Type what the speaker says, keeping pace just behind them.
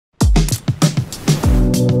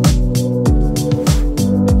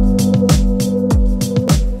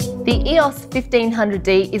The EOS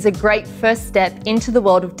 1500D is a great first step into the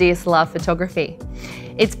world of DSLR photography.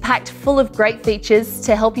 It's packed full of great features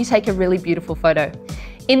to help you take a really beautiful photo.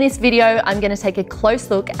 In this video, I'm going to take a close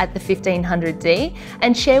look at the 1500D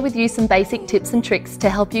and share with you some basic tips and tricks to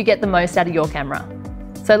help you get the most out of your camera.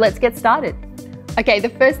 So let's get started. Okay, the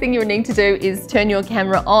first thing you'll need to do is turn your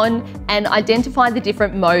camera on and identify the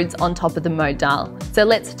different modes on top of the mode dial. So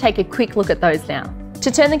let's take a quick look at those now. To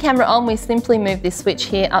turn the camera on, we simply move this switch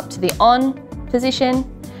here up to the on position,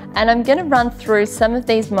 and I'm going to run through some of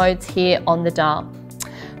these modes here on the dial.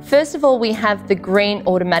 First of all, we have the green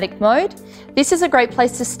automatic mode. This is a great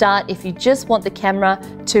place to start if you just want the camera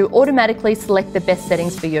to automatically select the best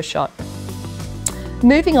settings for your shot.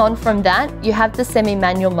 Moving on from that, you have the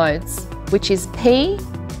semi-manual modes, which is P,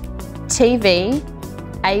 TV,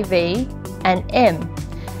 AV, and M.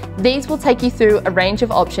 These will take you through a range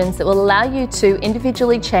of options that will allow you to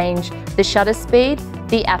individually change the shutter speed,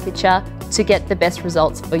 the aperture, to get the best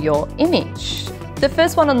results for your image. The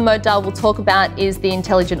first one on the mode dial we'll talk about is the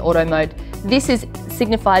intelligent auto mode. This is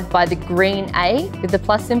signified by the green A with the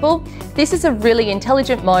plus symbol. This is a really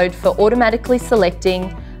intelligent mode for automatically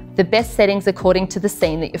selecting the best settings according to the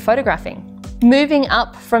scene that you're photographing. Moving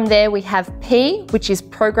up from there, we have P, which is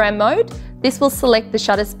program mode. This will select the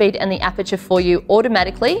shutter speed and the aperture for you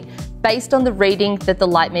automatically based on the reading that the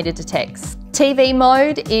light meter detects. TV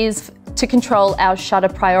mode is to control our shutter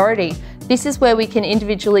priority. This is where we can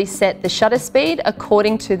individually set the shutter speed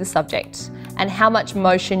according to the subject and how much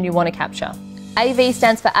motion you want to capture. AV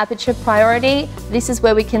stands for aperture priority. This is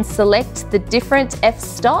where we can select the different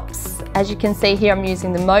f-stops. As you can see here, I'm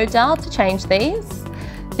using the mode dial to change these.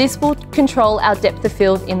 This will control our depth of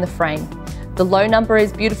field in the frame. The low number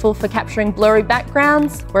is beautiful for capturing blurry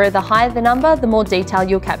backgrounds, where the higher the number, the more detail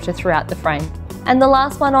you'll capture throughout the frame. And the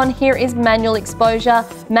last one on here is manual exposure.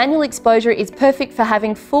 Manual exposure is perfect for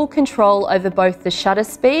having full control over both the shutter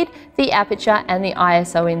speed, the aperture, and the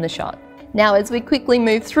ISO in the shot. Now, as we quickly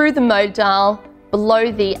move through the mode dial,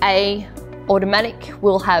 below the A automatic,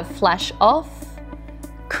 we'll have flash off,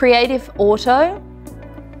 creative auto,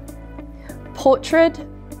 portrait,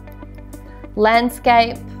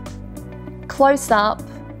 landscape, close up,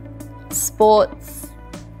 sports,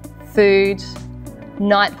 food,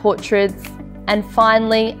 night portraits, and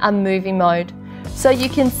finally a movie mode. So you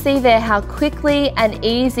can see there how quickly and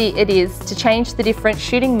easy it is to change the different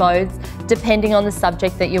shooting modes depending on the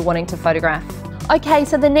subject that you're wanting to photograph. Okay,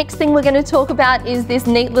 so the next thing we're going to talk about is this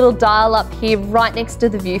neat little dial up here right next to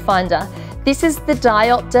the viewfinder. This is the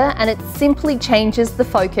diopter, and it simply changes the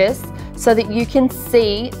focus so that you can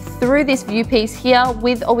see through this viewpiece here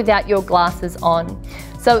with or without your glasses on.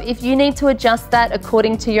 So if you need to adjust that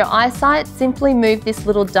according to your eyesight, simply move this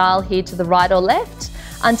little dial here to the right or left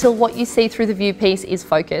until what you see through the viewpiece is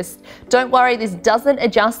focused. Don't worry, this doesn't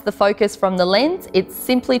adjust the focus from the lens, it's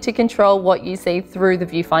simply to control what you see through the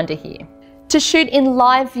viewfinder here. To shoot in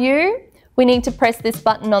live view, we need to press this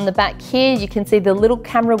button on the back here. You can see the little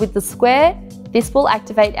camera with the square. This will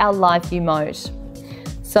activate our live view mode.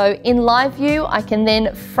 So in live view, I can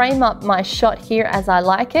then frame up my shot here as I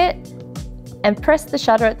like it and press the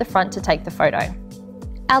shutter at the front to take the photo.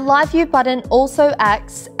 Our live view button also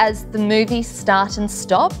acts as the movie start and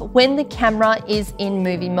stop when the camera is in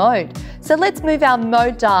movie mode. So let's move our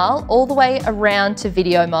mode dial all the way around to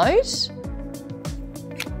video mode.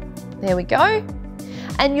 There we go.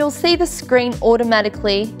 And you'll see the screen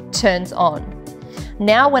automatically turns on.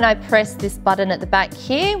 Now when I press this button at the back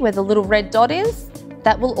here where the little red dot is,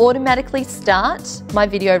 that will automatically start my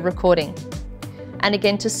video recording. And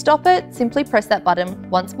again, to stop it, simply press that button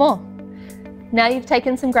once more. Now you've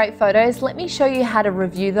taken some great photos, let me show you how to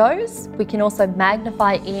review those. We can also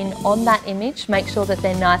magnify in on that image, make sure that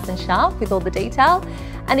they're nice and sharp with all the detail.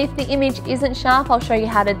 And if the image isn't sharp, I'll show you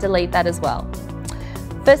how to delete that as well.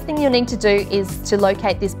 First thing you'll need to do is to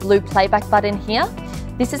locate this blue playback button here.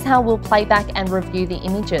 This is how we'll play back and review the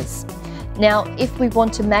images. Now, if we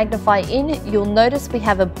want to magnify in, you'll notice we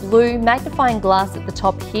have a blue magnifying glass at the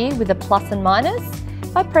top here with a plus and minus.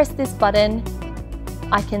 If I press this button,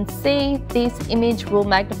 I can see this image will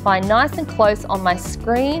magnify nice and close on my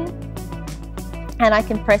screen, and I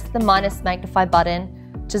can press the minus magnify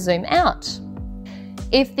button to zoom out.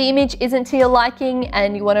 If the image isn't to your liking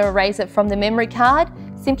and you want to erase it from the memory card,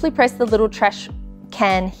 simply press the little trash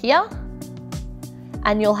can here,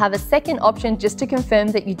 and you'll have a second option just to confirm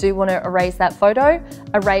that you do want to erase that photo,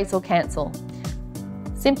 erase or cancel.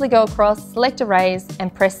 Simply go across, select erase,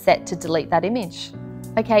 and press set to delete that image.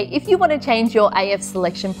 Okay, if you want to change your AF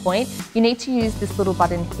selection point, you need to use this little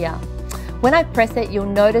button here. When I press it, you'll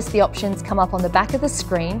notice the options come up on the back of the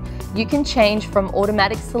screen. You can change from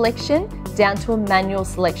automatic selection down to a manual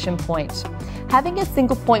selection point. Having a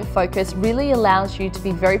single point focus really allows you to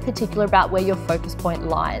be very particular about where your focus point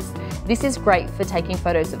lies. This is great for taking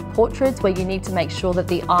photos of portraits where you need to make sure that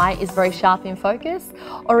the eye is very sharp in focus,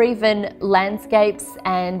 or even landscapes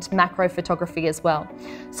and macro photography as well.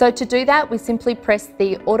 So to do that, we simply press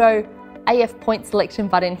the Auto AF Point Selection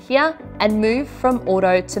button here and move from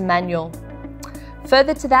auto to manual.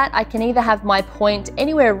 Further to that, I can either have my point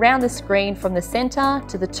anywhere around the screen from the center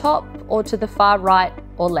to the top or to the far right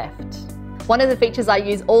or left. One of the features I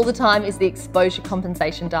use all the time is the exposure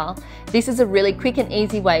compensation dial. This is a really quick and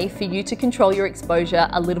easy way for you to control your exposure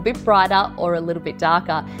a little bit brighter or a little bit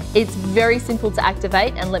darker. It's very simple to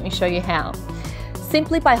activate, and let me show you how.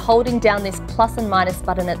 Simply by holding down this plus and minus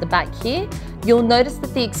button at the back here, you'll notice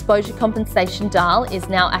that the exposure compensation dial is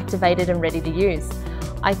now activated and ready to use.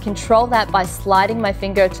 I control that by sliding my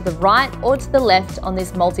finger to the right or to the left on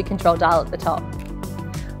this multi-control dial at the top.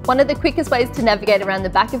 One of the quickest ways to navigate around the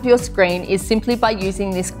back of your screen is simply by using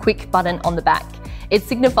this quick button on the back. It's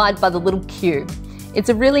signified by the little Q. It's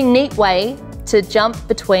a really neat way to jump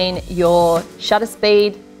between your shutter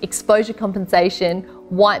speed, exposure compensation,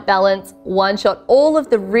 white balance, one shot, all of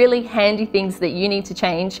the really handy things that you need to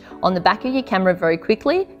change on the back of your camera very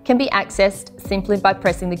quickly can be accessed simply by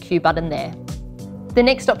pressing the Q button there. The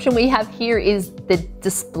next option we have here is the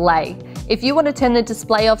display. If you want to turn the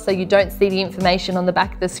display off so you don't see the information on the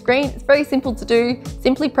back of the screen, it's very simple to do.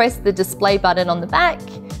 Simply press the display button on the back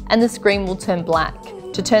and the screen will turn black.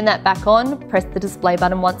 To turn that back on, press the display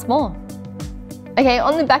button once more. Okay,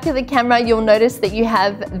 on the back of the camera, you'll notice that you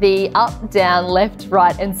have the up, down, left,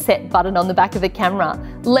 right, and set button on the back of the camera.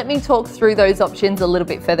 Let me talk through those options a little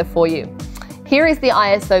bit further for you. Here is the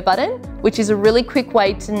ISO button, which is a really quick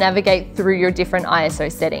way to navigate through your different ISO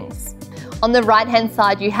settings. On the right-hand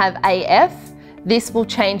side, you have AF. This will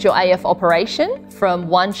change your AF operation from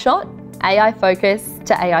one shot, AI focus,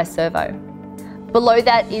 to AI servo. Below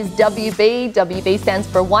that is WB. WB stands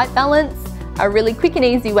for white balance, a really quick and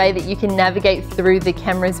easy way that you can navigate through the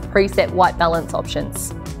camera's preset white balance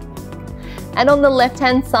options. And on the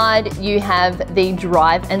left-hand side, you have the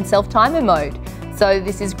drive and self-timer mode. So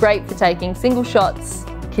this is great for taking single shots,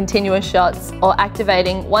 continuous shots, or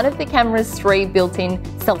activating one of the camera's 3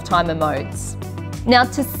 built-in self-timer modes. Now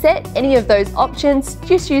to set any of those options,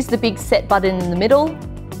 just use the big set button in the middle,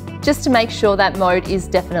 just to make sure that mode is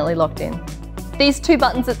definitely locked in. These 2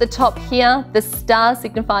 buttons at the top here, the star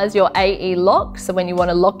signifies your AE lock, so when you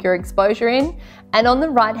want to lock your exposure in, and on the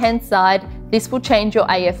right-hand side, this will change your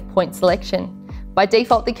AF point selection. By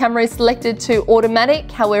default, the camera is selected to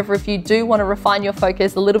automatic. However, if you do want to refine your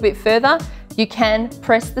focus a little bit further, you can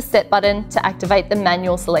press the set button to activate the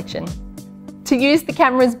manual selection. To use the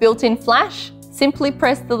camera's built-in flash, simply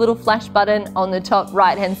press the little flash button on the top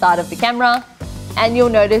right-hand side of the camera, and you'll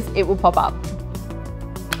notice it will pop up.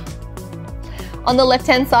 On the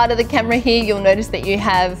left-hand side of the camera here, you'll notice that you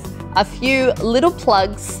have a few little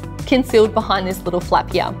plugs concealed behind this little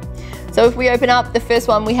flap here. So if we open up, the first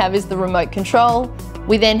one we have is the remote control.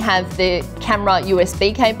 We then have the camera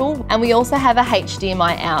USB cable, and we also have a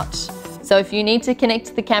HDMI out. So if you need to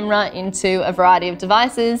connect the camera into a variety of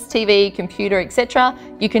devices, TV, computer, etc.,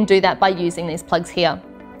 you can do that by using these plugs here.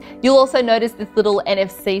 You'll also notice this little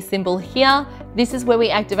NFC symbol here. This is where we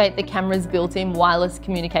activate the camera's built-in wireless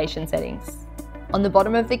communication settings. On the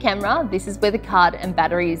bottom of the camera, this is where the card and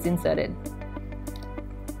battery is inserted.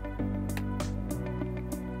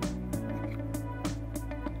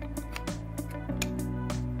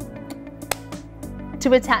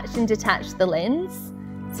 To attach and detach the lens,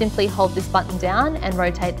 simply hold this button down and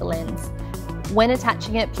rotate the lens. When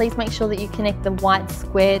attaching it, please make sure that you connect the white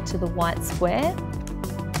square to the white square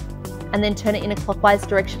and then turn it in a clockwise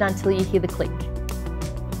direction until you hear the click.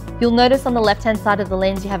 You'll notice on the left-hand side of the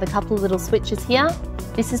lens, you have a couple of little switches here.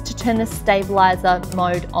 This is to turn the stabilizer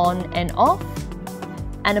mode on and off.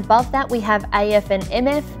 And above that, we have AF and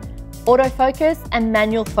MF, autofocus and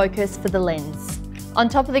manual focus for the lens. On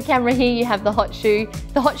top of the camera here, you have the hot shoe.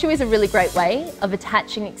 The hot shoe is a really great way of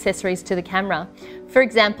attaching accessories to the camera. For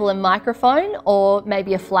example, a microphone or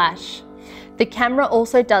maybe a flash. The camera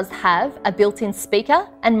also does have a built-in speaker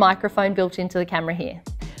and microphone built into the camera here.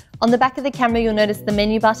 On the back of the camera, you'll notice the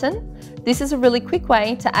menu button. This is a really quick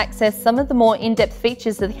way to access some of the more in-depth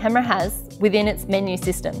features that the camera has within its menu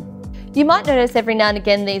system. You might notice every now and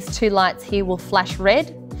again these 2 lights here will flash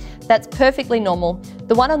red. That's perfectly normal.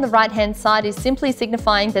 The one on the right-hand side is simply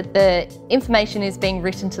signifying that the information is being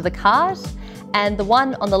written to the card, and the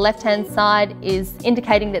one on the left-hand side is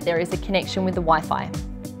indicating that there is a connection with the Wi-Fi.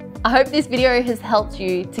 I hope this video has helped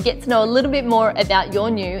you to get to know a little bit more about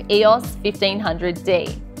your new EOS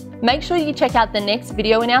 1500D. Make sure you check out the next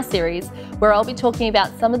video in our series where I'll be talking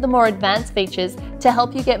about some of the more advanced features to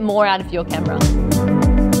help you get more out of your camera.